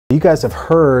You guys have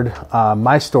heard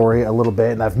my story a little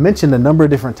bit, and I've mentioned a number of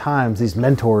different times these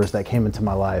mentors that came into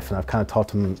my life, and I've kind of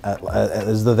talked to them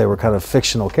as though they were kind of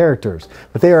fictional characters,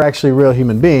 but they are actually real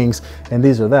human beings, and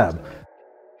these are them.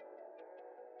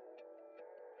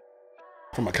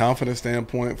 From a confidence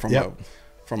standpoint,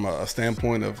 from a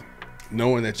standpoint of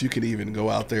knowing that you could even go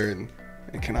out there and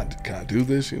can I do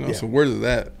this? You know, so where does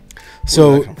that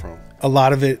come from? A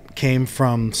lot of it came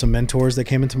from some mentors that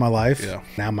came into my life. Yeah.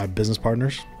 Now my business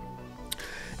partners.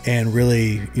 And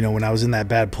really, you know, when I was in that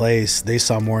bad place, they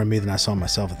saw more in me than I saw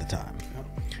myself at the time.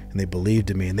 And they believed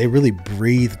in me, and they really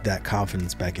breathed that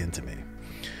confidence back into me.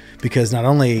 Because not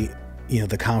only, you know,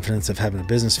 the confidence of having a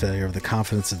business failure, or the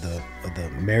confidence of the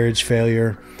marriage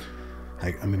failure,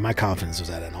 I mean, my confidence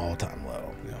was at an all-time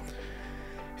low. Yeah.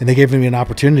 And they gave me an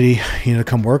opportunity, you know, to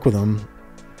come work with them.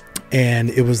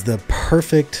 And it was the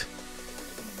perfect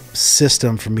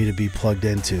system for me to be plugged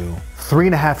into.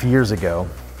 3.5 years ago,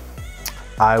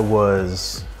 I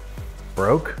was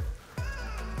broke,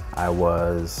 I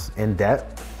was in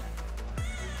debt,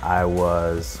 I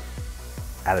was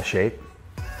out of shape,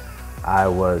 I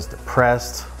was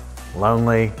depressed,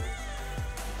 lonely,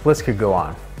 list could go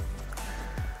on.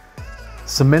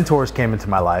 Some mentors came into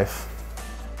my life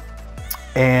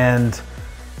and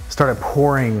started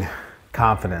pouring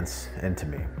confidence into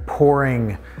me,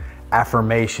 pouring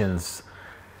affirmations,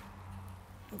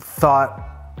 thought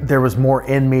there was more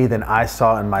in me than I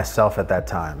saw in myself at that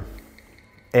time.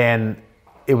 And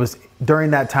it was during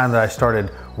that time that I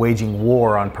started waging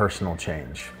war on personal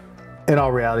change. In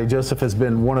all reality, Joseph has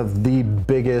been one of the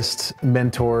biggest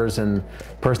mentors and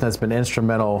person that's been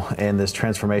instrumental in this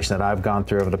transformation that I've gone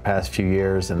through over the past few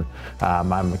years, and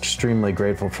I'm extremely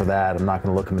grateful for that. I'm not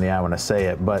going to look him in the eye when I say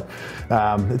it, but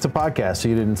it's a podcast, so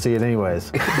you didn't see it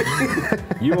anyways.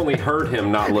 You only heard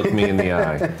him not look me in the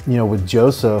eye. You know, with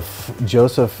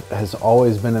Joseph has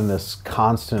always been in this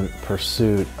constant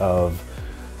pursuit of,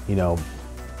 you know,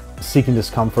 seeking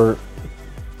discomfort,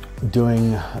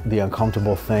 doing the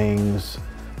uncomfortable things,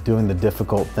 doing the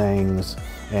difficult things,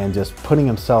 and just putting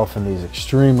himself in these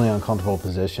extremely uncomfortable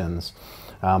positions.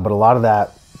 But a lot of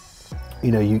that,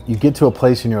 you know, you get to a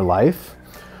place in your life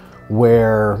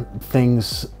where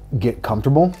things get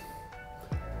comfortable.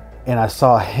 And I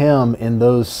saw him in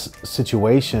those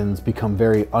situations become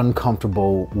very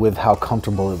uncomfortable with how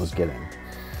comfortable it was getting.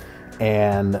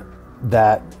 And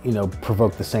that, you know,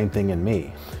 provoked the same thing in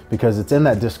me, because it's in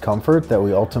that discomfort that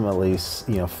we ultimately,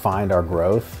 you know, find our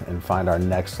growth and find our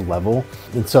next level.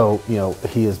 And so, you know,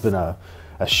 he has been a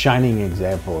shining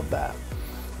example of that.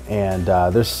 And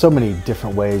there's so many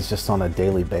different ways just on a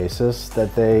daily basis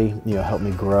that they, you know, help me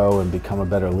grow and become a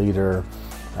better leader,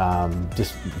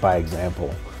 just by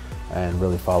example and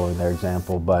really following their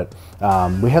example. But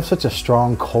we have such a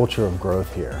strong culture of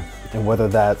growth here. And whether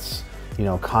that's, you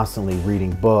know, constantly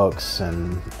reading books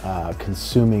and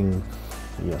consuming,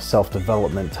 you know,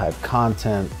 self-development type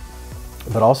content,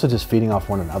 but also just feeding off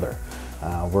one another.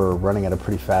 We're running at a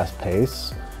pretty fast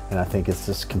pace, and I think it's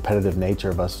this competitive nature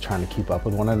of us trying to keep up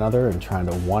with one another and trying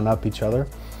to one-up each other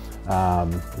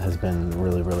has been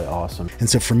really, really awesome. And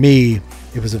so for me,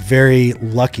 it was a very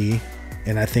lucky,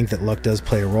 and I think that luck does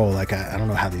play a role. Like, I don't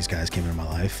know how these guys came into my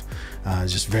life,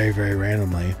 just very, very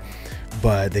randomly.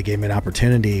 But they gave me an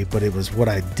opportunity, but it was what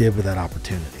I did with that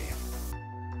opportunity.